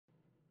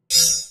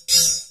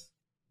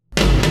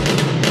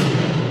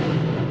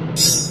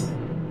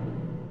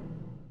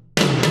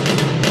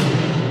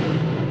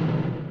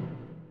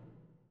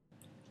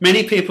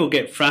Many people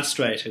get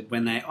frustrated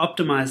when they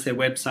optimize their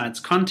website's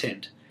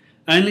content,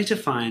 only to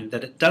find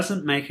that it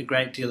doesn't make a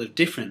great deal of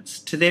difference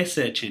to their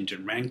search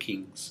engine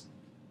rankings.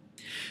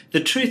 The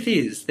truth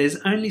is, there's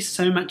only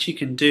so much you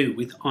can do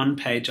with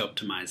on-page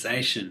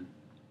optimization.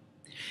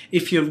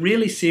 If you're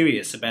really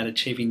serious about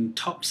achieving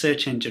top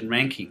search engine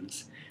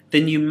rankings,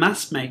 then you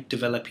must make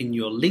developing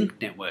your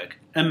link network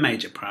a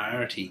major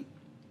priority.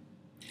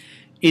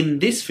 In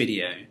this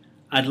video,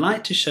 I'd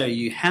like to show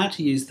you how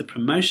to use the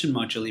promotion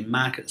module in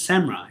Market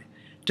Samurai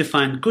to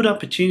find good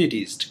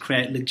opportunities to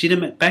create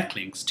legitimate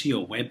backlinks to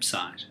your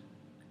website.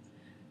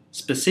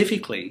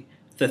 Specifically,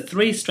 the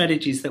three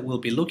strategies that we'll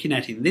be looking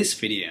at in this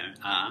video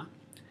are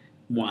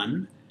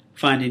 1.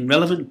 Finding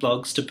relevant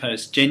blogs to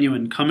post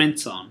genuine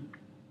comments on.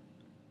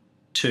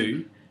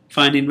 2.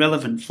 Finding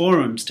relevant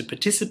forums to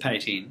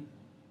participate in.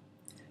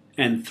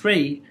 And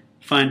 3.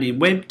 Finding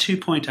Web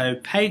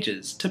 2.0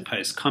 pages to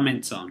post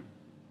comments on.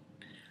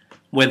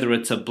 Whether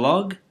it's a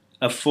blog,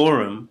 a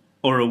forum,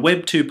 or a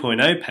Web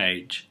 2.0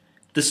 page,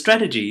 the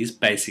strategy is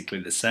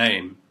basically the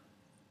same.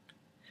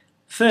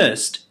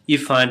 First, you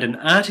find an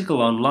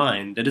article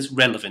online that is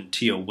relevant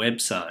to your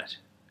website.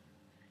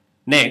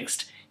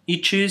 Next,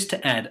 you choose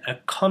to add a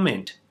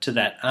comment to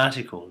that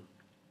article.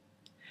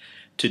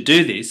 To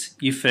do this,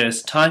 you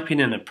first type in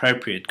an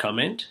appropriate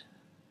comment.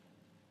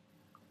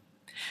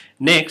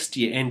 Next,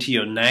 you enter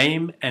your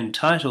name and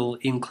title,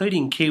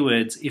 including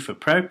keywords if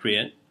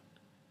appropriate.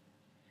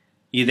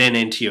 You then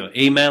enter your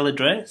email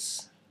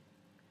address.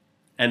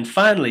 And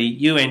finally,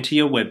 you enter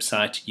your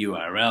website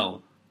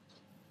URL.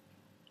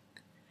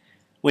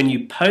 When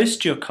you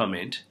post your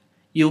comment,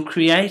 you'll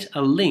create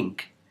a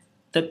link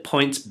that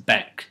points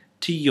back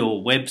to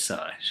your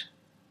website.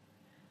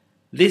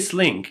 This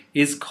link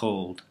is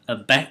called a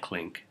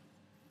backlink.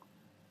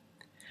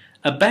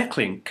 A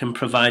backlink can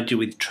provide you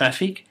with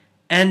traffic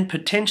and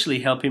potentially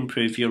help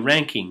improve your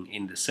ranking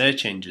in the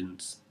search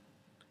engines.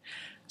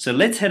 So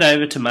let's head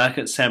over to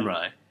Market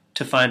Samurai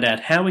to find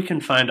out how we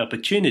can find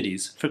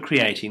opportunities for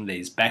creating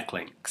these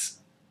backlinks.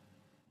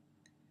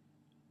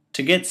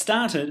 To get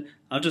started,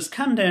 I'll just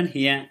come down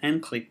here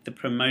and click the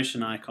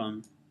promotion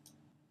icon.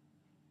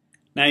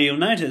 Now you'll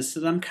notice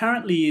that I'm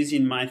currently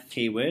using my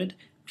keyword,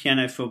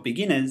 Piano for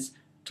Beginners,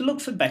 to look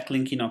for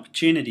backlinking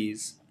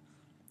opportunities.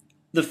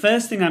 The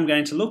first thing I'm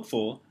going to look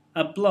for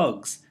are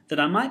blogs that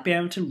I might be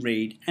able to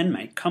read and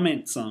make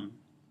comments on.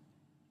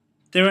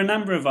 There are a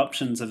number of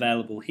options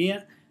available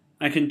here.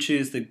 I can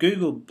choose the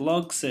Google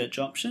blog search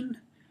option,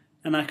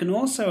 and I can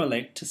also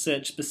elect to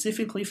search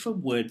specifically for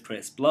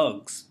WordPress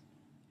blogs.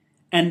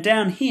 And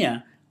down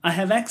here, I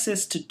have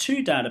access to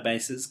two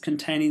databases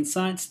containing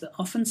sites that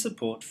often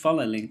support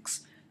follow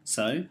links,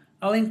 so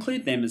I'll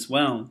include them as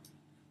well.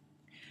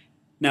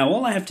 Now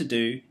all I have to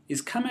do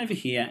is come over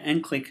here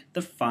and click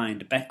the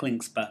Find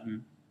Backlinks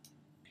button.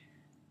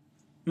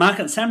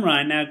 Market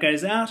Samurai now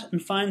goes out and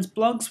finds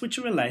blogs which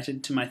are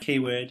related to my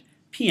keyword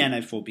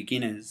Piano for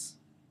Beginners.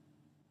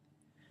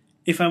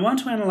 If I want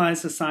to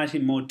analyse the site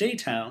in more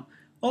detail,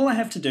 all I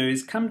have to do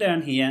is come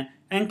down here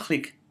and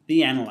click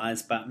the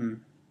Analyze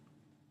button.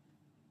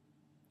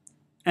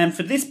 And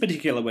for this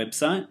particular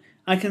website,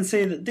 I can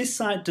see that this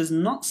site does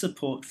not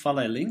support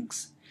follow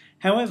links.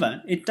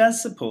 However, it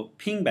does support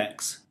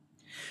pingbacks.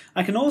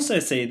 I can also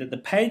see that the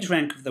page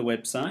rank of the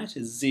website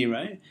is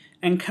 0,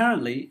 and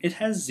currently it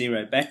has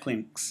 0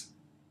 backlinks.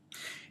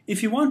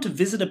 If you want to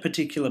visit a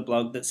particular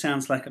blog that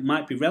sounds like it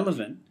might be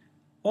relevant,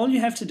 all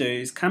you have to do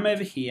is come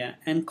over here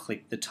and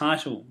click the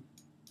title.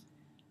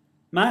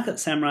 Market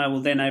Samurai will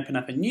then open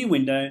up a new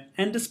window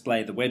and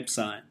display the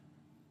website.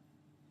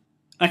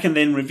 I can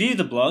then review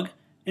the blog,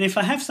 and if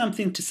I have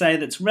something to say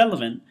that's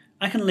relevant,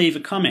 I can leave a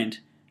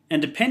comment,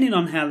 and depending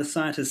on how the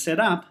site is set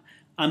up,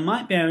 I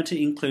might be able to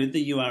include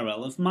the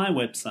URL of my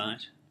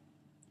website.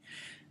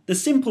 The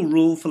simple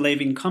rule for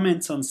leaving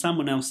comments on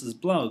someone else's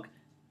blog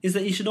is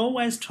that you should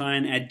always try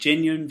and add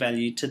genuine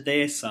value to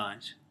their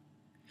site.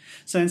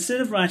 So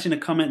instead of writing a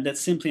comment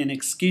that's simply an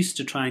excuse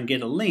to try and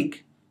get a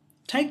link,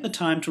 take the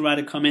time to write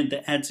a comment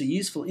that adds a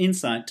useful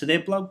insight to their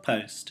blog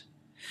post.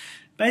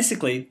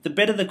 Basically, the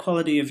better the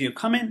quality of your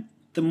comment,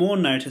 the more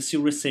notice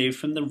you'll receive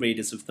from the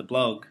readers of the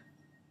blog.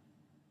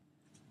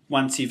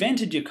 Once you've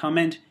entered your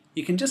comment,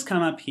 you can just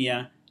come up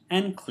here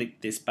and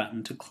click this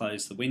button to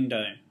close the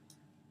window.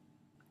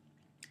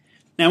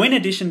 Now, in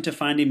addition to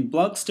finding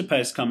blogs to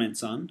post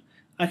comments on,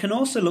 I can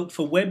also look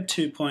for Web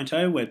 2.0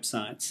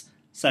 websites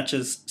such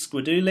as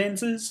Squidoo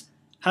Lenses,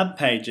 Hub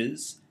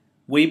Pages,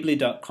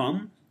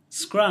 Weebly.com,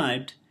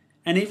 Scribed,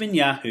 and even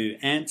Yahoo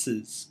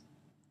Answers.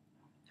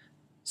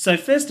 So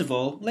first of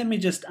all, let me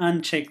just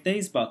uncheck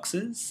these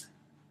boxes.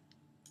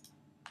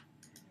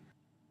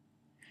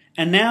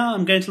 And now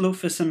I'm going to look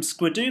for some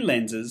Squidoo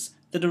lenses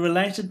that are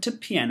related to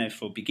Piano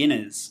for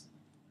Beginners.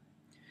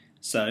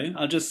 So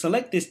I'll just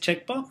select this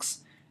checkbox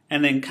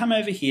and then come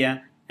over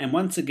here and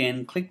once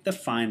again click the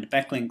Find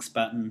Backlinks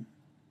button.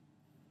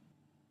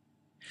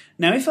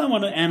 Now if I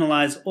want to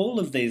analyse all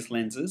of these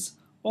lenses,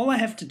 all I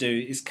have to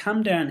do is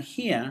come down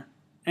here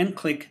and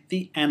click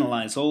the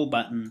Analyze All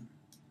button.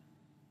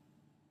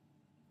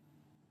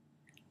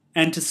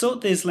 And to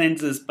sort these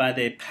lenses by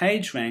their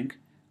page rank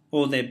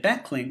or their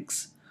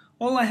backlinks,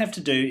 all I have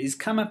to do is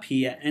come up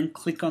here and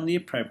click on the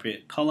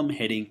appropriate column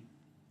heading.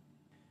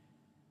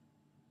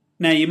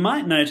 Now you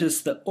might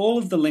notice that all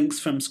of the links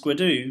from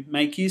Squidoo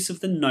make use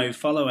of the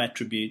nofollow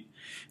attribute,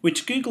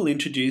 which Google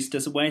introduced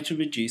as a way to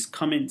reduce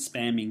comment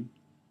spamming.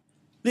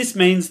 This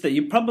means that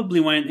you probably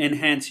won't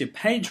enhance your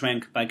page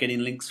rank by getting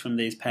links from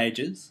these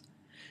pages.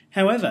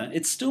 However,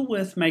 it's still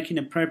worth making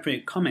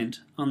appropriate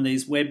comment on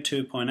these Web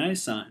 2.0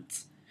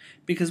 sites,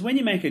 because when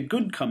you make a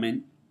good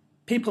comment,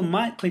 people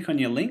might click on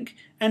your link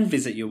and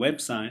visit your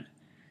website,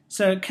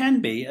 so it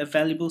can be a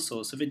valuable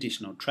source of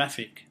additional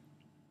traffic.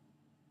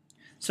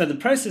 So the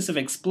process of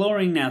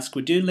exploring now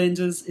Squidoo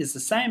lenses is the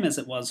same as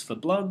it was for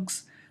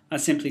blogs. I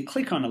simply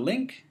click on a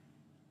link,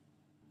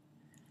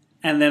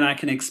 and then I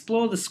can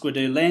explore the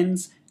Squidoo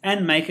lens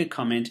and make a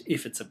comment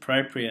if it's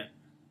appropriate.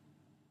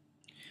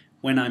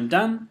 When I'm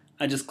done,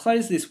 I just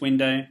close this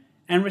window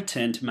and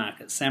return to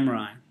Market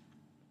Samurai.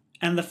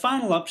 And the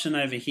final option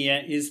over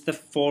here is the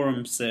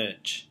forum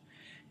search.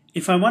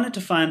 If I wanted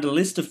to find a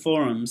list of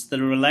forums that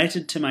are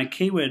related to my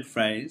keyword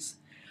phrase,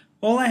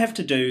 all I have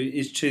to do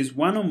is choose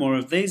one or more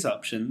of these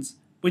options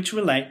which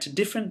relate to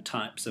different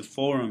types of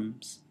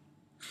forums.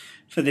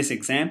 For this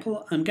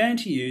example, I'm going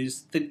to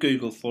use the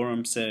Google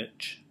forum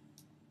search.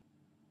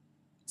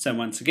 So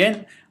once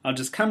again, I'll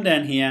just come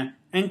down here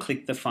and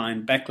click the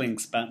Find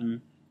Backlinks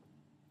button.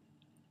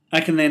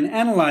 I can then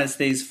analyse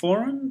these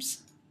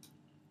forums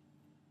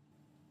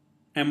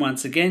and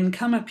once again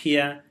come up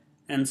here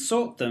and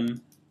sort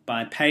them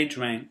by page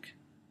rank.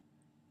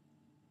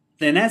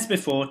 Then as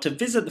before, to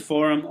visit the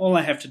forum, all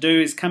I have to do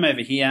is come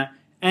over here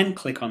and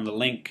click on the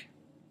link.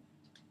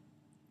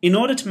 In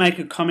order to make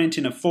a comment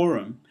in a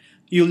forum,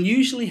 you'll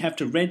usually have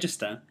to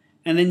register,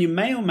 and then you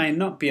may or may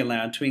not be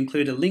allowed to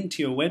include a link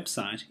to your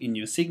website in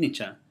your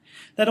signature.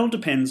 That all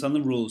depends on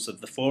the rules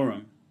of the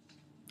forum.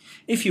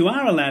 If you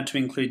are allowed to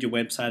include your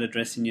website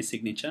address in your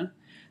signature,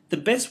 the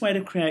best way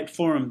to create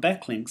forum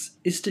backlinks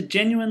is to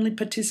genuinely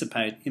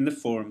participate in the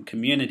forum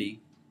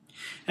community.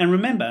 And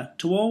remember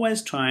to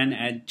always try and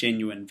add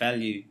genuine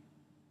value.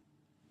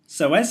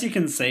 So as you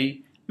can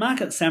see,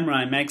 Market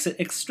Samurai makes it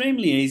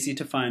extremely easy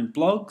to find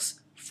blogs,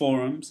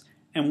 forums,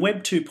 and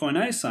Web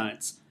 2.0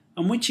 sites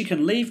on which you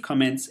can leave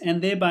comments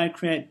and thereby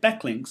create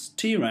backlinks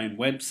to your own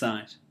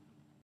website.